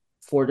to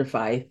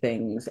fortify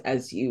things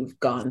as you've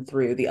gone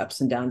through the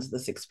ups and downs of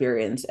this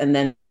experience? And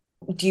then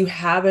do you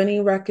have any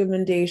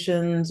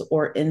recommendations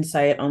or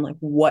insight on like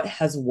what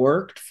has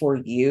worked for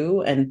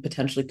you and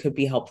potentially could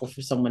be helpful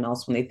for someone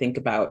else when they think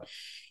about,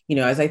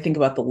 as I think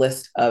about the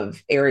list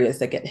of areas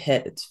that get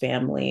hit, it's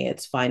family,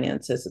 it's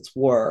finances, it's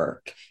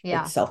work,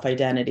 it's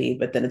self-identity,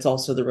 but then it's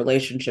also the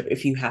relationship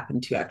if you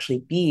happen to actually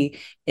be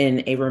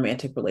in a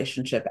romantic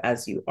relationship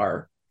as you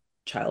are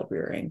child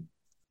rearing.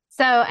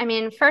 So, I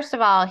mean, first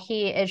of all,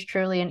 he is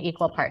truly an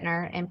equal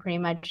partner in pretty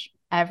much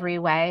every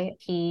way.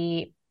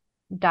 He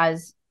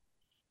does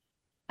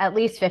at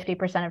least 50%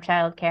 of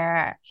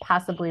childcare,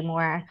 possibly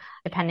more,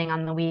 depending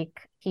on the week.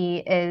 He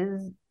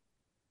is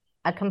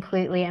a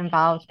completely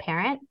involved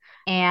parent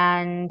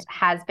and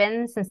has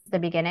been since the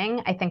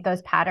beginning. I think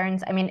those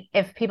patterns, I mean,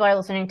 if people are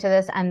listening to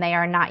this and they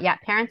are not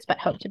yet parents, but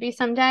hope to be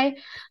someday,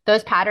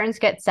 those patterns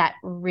get set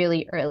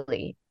really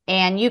early.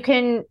 And you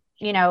can,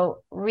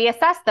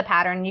 reassess the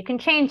pattern, you can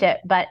change it,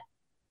 but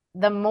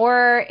the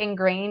more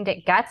ingrained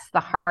it gets,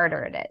 the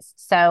harder it is.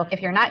 So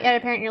if you're not yet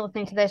a parent, you're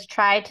listening to this,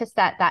 try to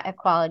set that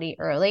equality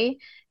early.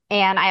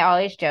 And I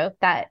always joke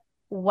that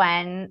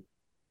when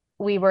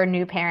we were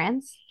new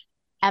parents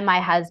and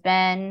my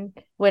husband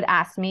would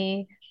ask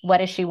me, what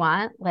does she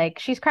want? Like,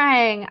 she's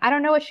crying. I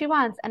don't know what she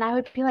wants. And I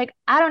would be like,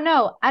 I don't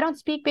know. I don't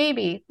speak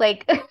baby.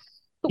 Like,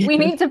 we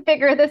need to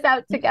figure this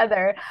out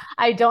together.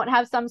 I don't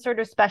have some sort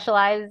of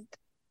specialized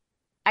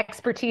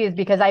expertise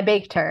because I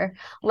baked her.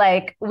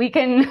 Like, we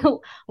can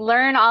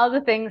learn all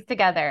the things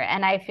together.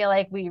 And I feel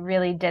like we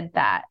really did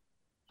that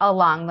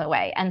along the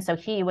way. And so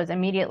he was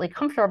immediately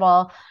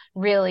comfortable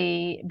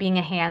really being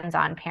a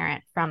hands-on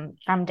parent from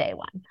day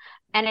one.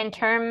 And in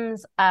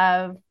terms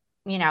of,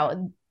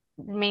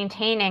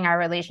 maintaining our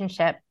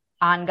relationship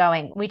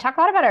ongoing, we talk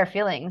a lot about our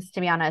feelings,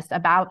 to be honest,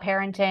 about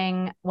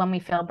parenting when we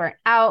feel burnt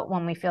out,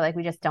 when we feel like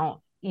we just don't,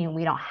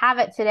 we don't have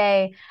it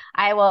today.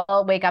 I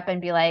will wake up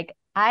and be like,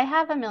 I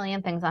have a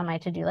million things on my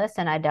to-do list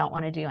and I don't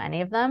want to do any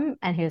of them.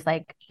 And he was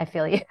like, I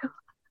feel you.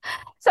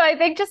 So I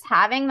think just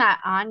having that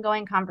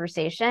ongoing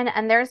conversation,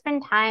 and there's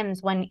been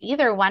times when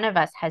either one of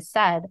us has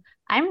said,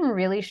 I'm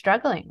really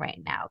struggling right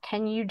now.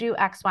 Can you do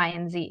X, Y,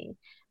 and Z?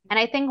 And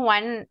I think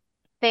one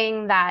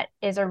thing that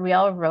is a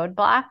real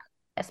roadblock,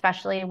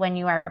 especially when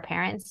you are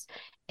parents,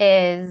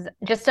 is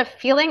just a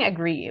feeling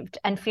aggrieved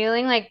and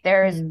feeling like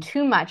there's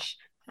too much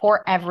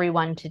for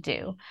everyone to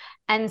do.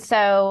 And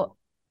so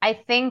I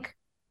think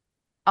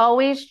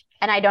always,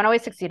 and I don't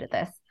always succeed at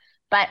this,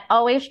 but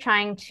always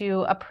trying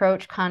to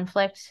approach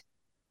conflict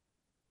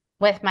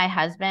with my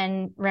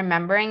husband,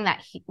 remembering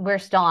that we're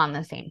still on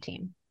the same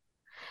team.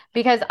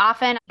 Because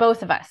often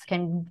both of us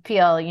can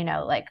feel,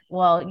 like,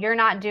 well, you're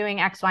not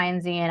doing X, Y,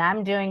 and Z, and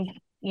I'm doing,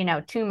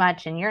 too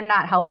much, and you're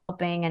not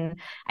helping. And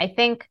I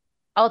think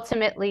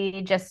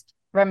ultimately just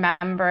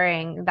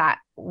remembering that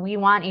we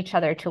want each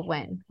other to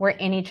win. We're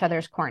in each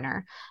other's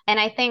corner. And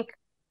I think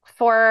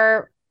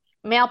for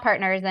male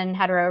partners in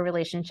hetero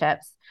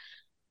relationships,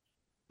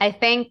 I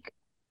think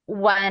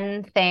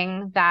one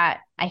thing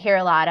that I hear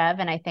a lot of,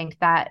 and I think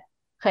that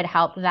could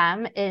help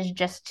them, is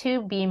just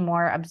to be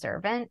more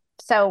observant.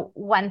 So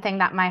one thing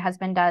that my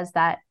husband does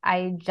that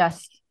I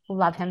just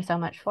love him so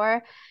much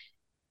for,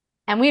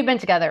 and we've been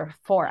together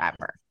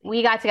forever.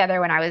 We got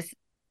together when I was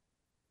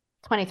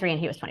 23 and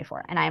he was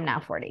 24, and I am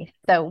now 40.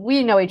 So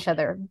we know each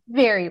other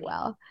very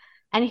well.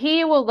 And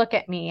he will look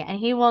at me and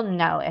he will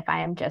know if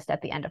I am just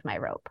at the end of my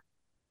rope.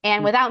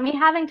 And without me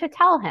having to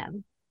tell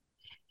him,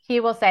 he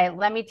will say,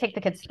 let me take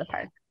the kids to the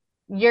park.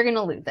 You're going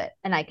to lose it.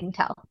 And I can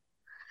tell.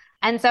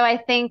 And so I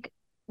think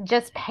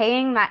just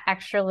paying that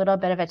extra little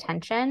bit of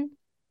attention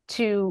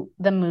to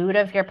the mood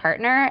of your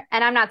partner.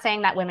 And I'm not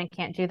saying that women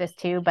can't do this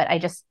too, but I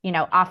just,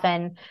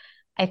 often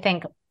I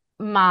think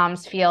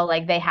moms feel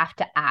like they have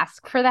to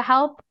ask for the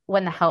help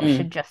when the help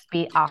should just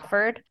be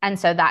offered. And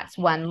so that's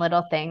one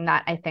little thing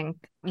that I think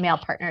male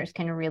partners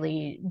can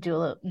really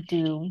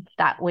do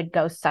that would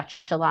go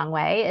such a long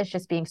way, is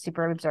just being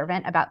super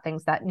observant about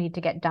things that need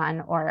to get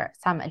done or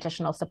some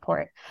additional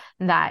support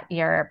that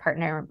your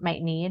partner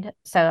might need.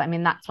 So, I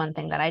mean, that's one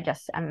thing that I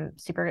just am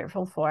super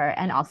grateful for.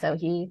 And also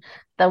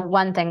the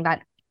one thing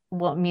that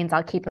means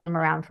I'll keep him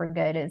around for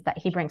good is that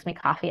he brings me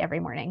coffee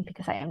every morning,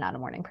 because I am not a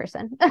morning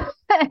person.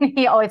 And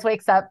he always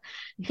wakes up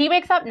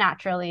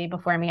naturally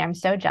before me. I'm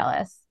so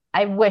jealous.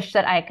 I wish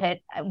that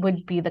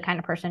would be the kind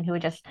of person who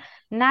would just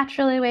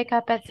naturally wake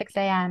up at 6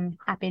 a.m.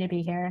 Happy to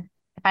be here.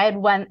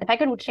 If I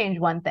could change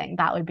one thing,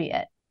 that would be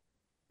it.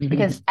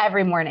 Because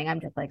every morning I'm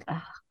just like,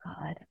 oh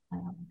God, I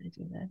don't want to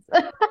do this.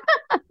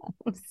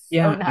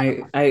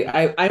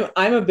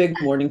 I'm a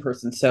big morning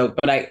person.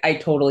 But I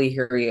totally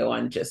hear you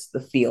on just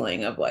the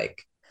feeling of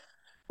like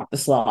the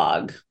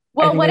slog.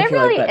 Well, what it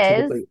really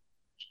is,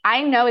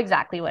 I know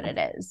exactly what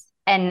it is.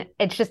 And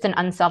it's just an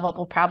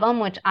unsolvable problem,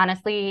 which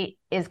honestly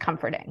is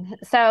comforting.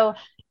 So,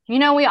 we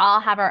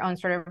all have our own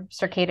sort of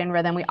circadian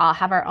rhythm. We all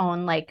have our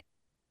own like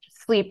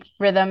sleep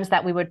rhythms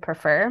that we would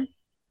prefer.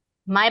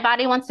 My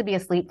body wants to be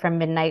asleep from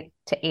midnight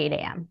to 8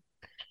 a.m.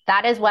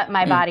 That is what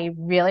my body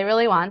really,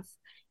 really wants.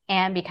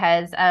 And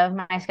because of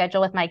my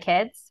schedule with my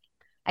kids,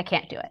 I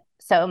can't do it.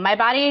 So my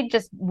body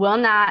just will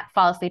not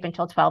fall asleep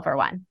until 12 or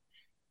 1.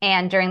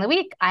 And during the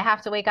week, I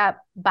have to wake up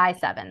by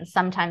 7,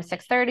 sometimes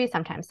 6:30,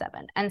 sometimes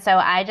 7. And so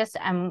I just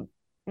am,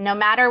 no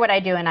matter what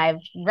I do, and I've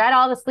read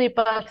all the sleep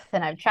books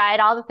and I've tried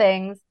all the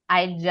things,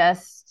 I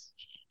just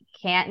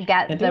can't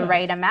get the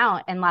right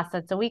amount unless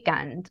it's a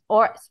weekend.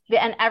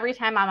 And every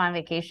time I'm on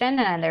vacation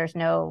and there's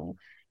no,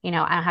 I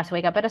don't have to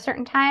wake up at a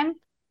certain time,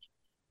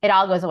 it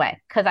all goes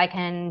away, because I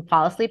can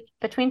fall asleep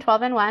between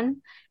 12 and 1,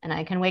 and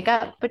I can wake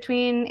up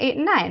between 8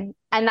 and 9.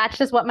 And that's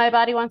just what my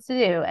body wants to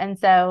do. And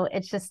so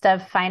it's just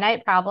a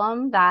finite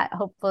problem that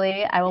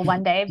hopefully I will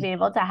one day be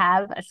able to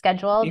have a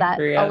schedule that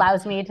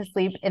allows me to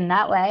sleep in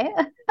that way.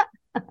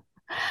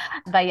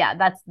 But yeah,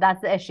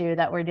 that's the issue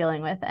that we're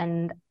dealing with.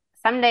 And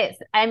some days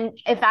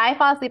if I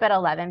fall asleep at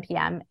 11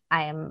 p.m.,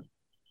 I am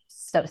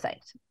so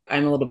psyched.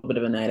 I'm a little bit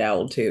of a night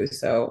owl too,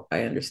 so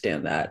I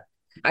understand that.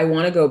 I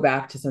want to go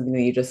back to something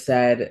that you just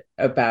said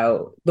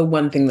about the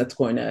one thing that's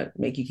going to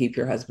make you keep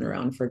your husband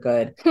around for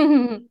good.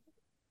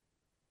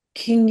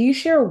 Can you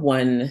share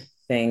one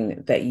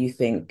thing that you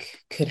think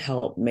could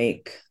help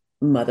make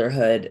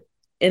motherhood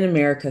in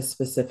America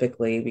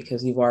specifically,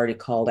 because you've already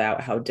called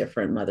out how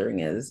different mothering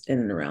is in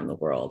and around the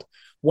world,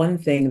 one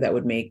thing that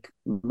would make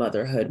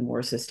motherhood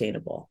more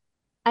sustainable?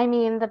 I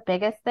mean, the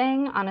biggest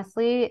thing,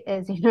 honestly,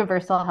 is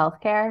universal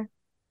healthcare.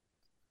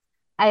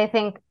 I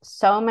think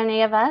so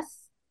many of us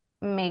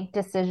make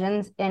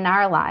decisions in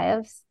our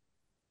lives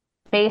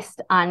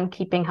based on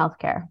keeping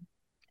healthcare.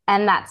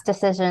 And that's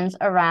decisions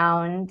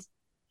around,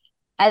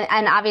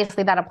 and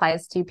obviously that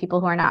applies to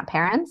people who are not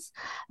parents,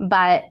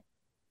 but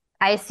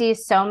I see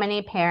so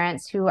many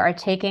parents who are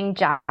taking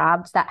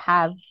jobs that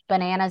have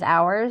bananas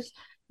hours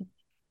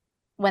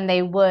when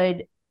they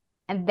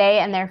and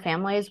their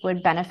families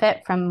would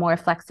benefit from more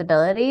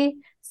flexibility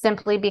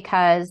simply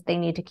because they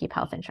need to keep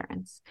health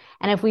insurance.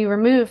 And if we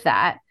remove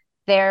that,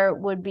 there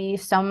would be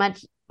so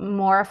much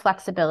more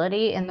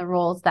flexibility in the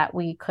roles that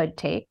we could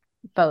take,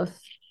 both,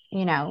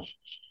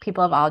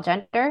 people of all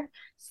gender.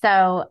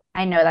 So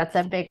I know that's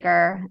a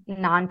bigger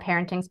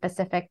non-parenting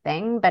specific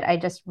thing, but I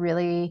just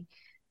really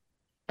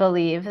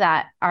believe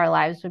that our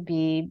lives would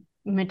be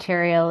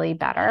materially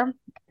better.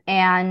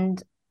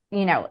 And,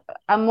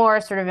 a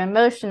more sort of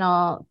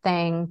emotional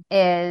thing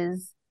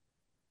is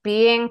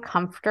being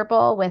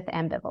comfortable with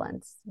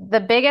ambivalence.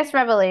 The biggest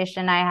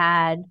revelation I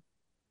had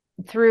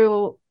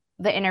through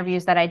the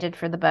interviews that I did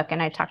for the book,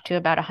 and I talked to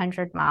about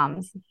 100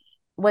 moms,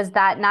 was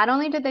that not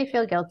only did they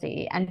feel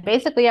guilty, and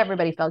basically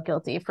everybody felt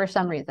guilty for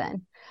some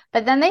reason,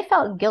 but then they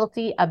felt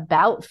guilty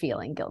about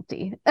feeling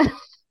guilty.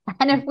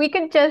 And if we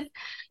could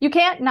you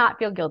can't not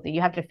feel guilty.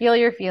 You have to feel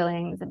your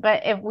feelings.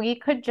 But if we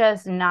could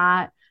just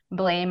not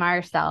blame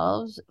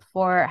ourselves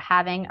for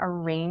having a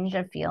range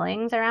of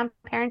feelings around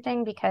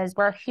parenting, because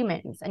we're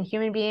humans and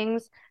human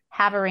beings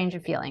have a range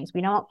of feelings.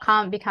 We don't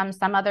become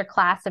some other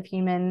class of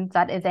humans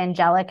that is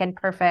angelic and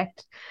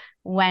perfect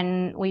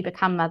when we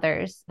become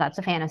mothers. That's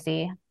a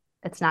fantasy.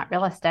 It's not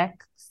realistic.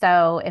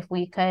 So if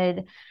we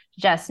could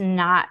just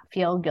not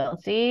feel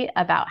guilty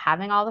about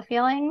having all the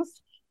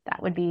feelings,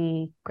 that would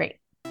be great.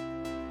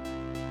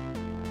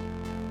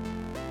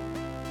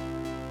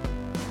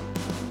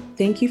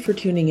 Thank you for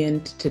tuning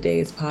in to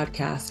today's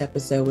podcast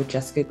episode with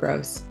Jessica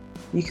Gross.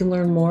 You can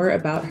learn more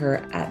about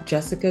her at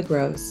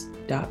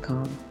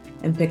jessicagross.com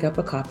and pick up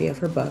a copy of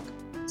her book,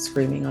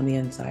 Screaming on the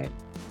Inside.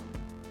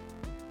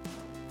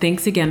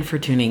 Thanks again for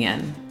tuning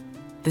in.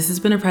 This has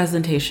been a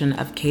presentation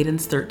of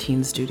Cadence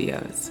 13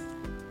 Studios.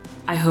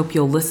 I hope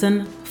you'll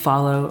listen,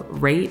 follow,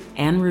 rate,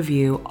 and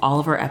review all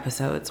of our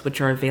episodes,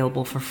 which are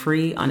available for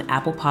free on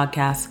Apple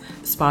Podcasts,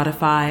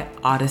 Spotify,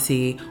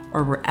 Odyssey,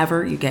 or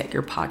wherever you get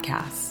your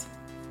podcasts.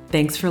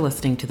 Thanks for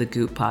listening to the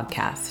Goop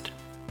Podcast.